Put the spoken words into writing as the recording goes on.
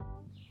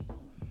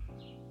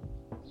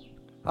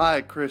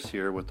Hi, Chris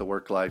here with the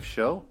Work Life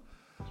Show.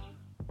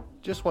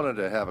 Just wanted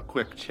to have a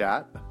quick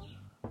chat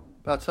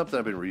about something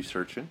I've been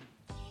researching,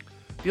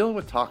 dealing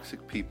with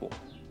toxic people.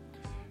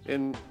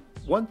 And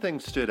one thing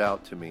stood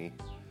out to me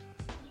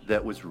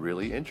that was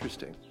really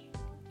interesting.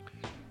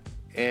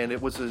 And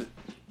it was a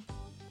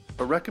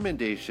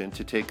recommendation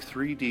to take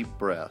 3 deep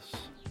breaths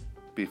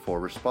before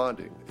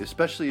responding,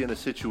 especially in a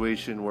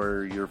situation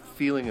where you're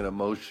feeling an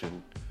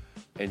emotion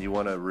and you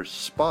want to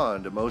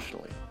respond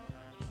emotionally.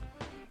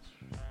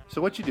 So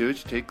what you do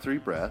is you take 3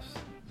 breaths,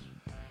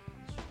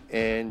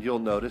 and you'll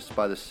notice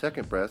by the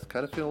second breath,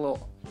 kind of feeling a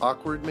little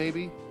awkward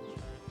maybe,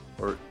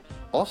 or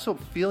also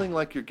feeling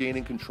like you're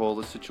gaining control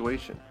of the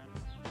situation.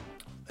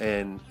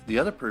 And the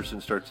other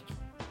person starts to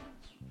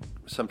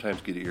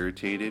sometimes get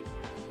irritated,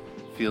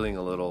 feeling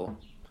a little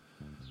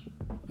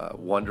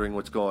wondering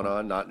what's going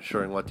on, not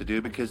ensuring what to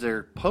do, because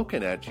they're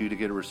poking at you to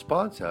get a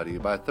response out of you.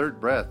 By a third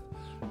breath,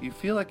 you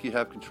feel like you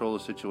have control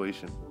of the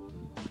situation.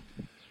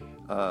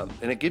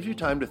 And it gives you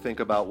time to think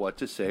about what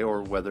to say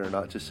or whether or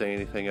not to say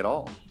anything at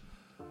all.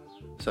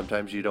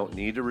 Sometimes you don't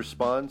need to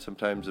respond.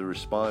 Sometimes the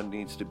response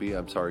needs to be,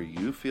 I'm sorry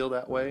you feel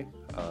that way.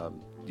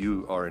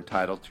 You are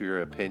entitled to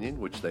your opinion,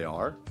 which they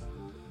are.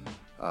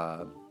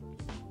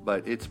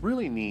 But it's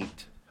really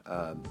neat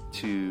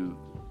to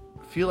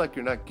feel like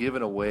you're not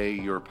giving away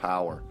your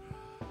power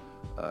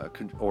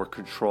or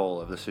control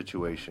of the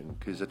situation.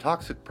 Because a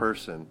toxic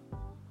person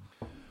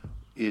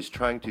is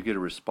trying to get a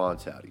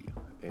response out of you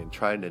and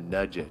trying to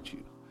nudge at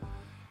you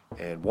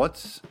and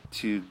wants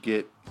to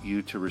get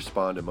you to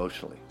respond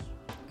emotionally.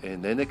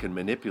 And then they can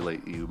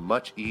manipulate you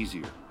much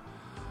easier.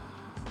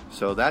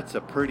 So that's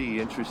a pretty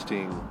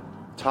interesting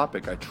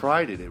topic. I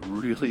tried it. It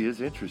really is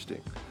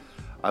interesting.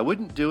 I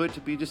wouldn't do it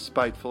to be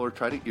despiteful or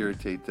try to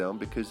irritate them,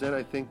 because then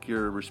I think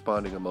you're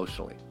responding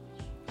emotionally.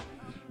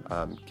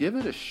 Give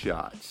it a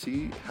shot.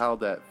 See how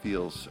that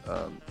feels.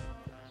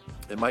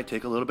 It might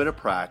take a little bit of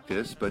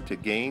practice, but to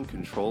gain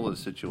control of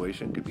the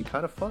situation could be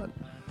kind of fun.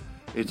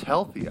 It's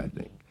healthy, I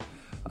think.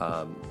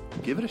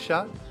 Give it a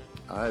shot.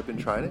 I've been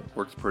trying it.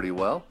 Works pretty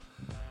well.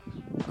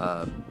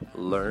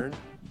 Learn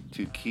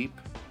to keep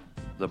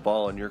the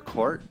ball in your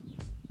court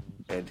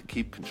and to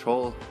keep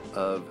control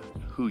of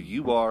who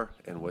you are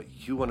and what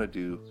you want to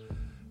do,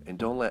 and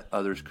don't let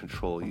others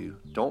control you.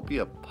 Don't be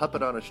a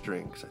puppet on a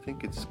string, because I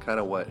think it's kind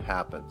of what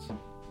happens.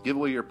 Give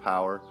away your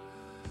power.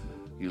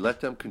 You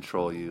let them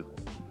control you.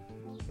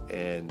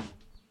 And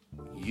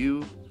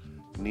you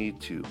need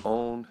to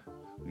own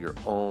your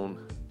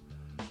own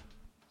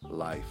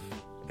life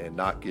and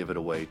not give it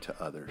away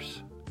to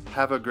others.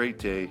 Have a great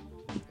day.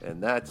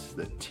 And that's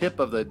the tip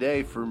of the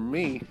day for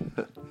me.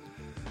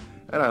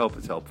 And I hope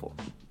it's helpful.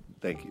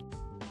 Thank you.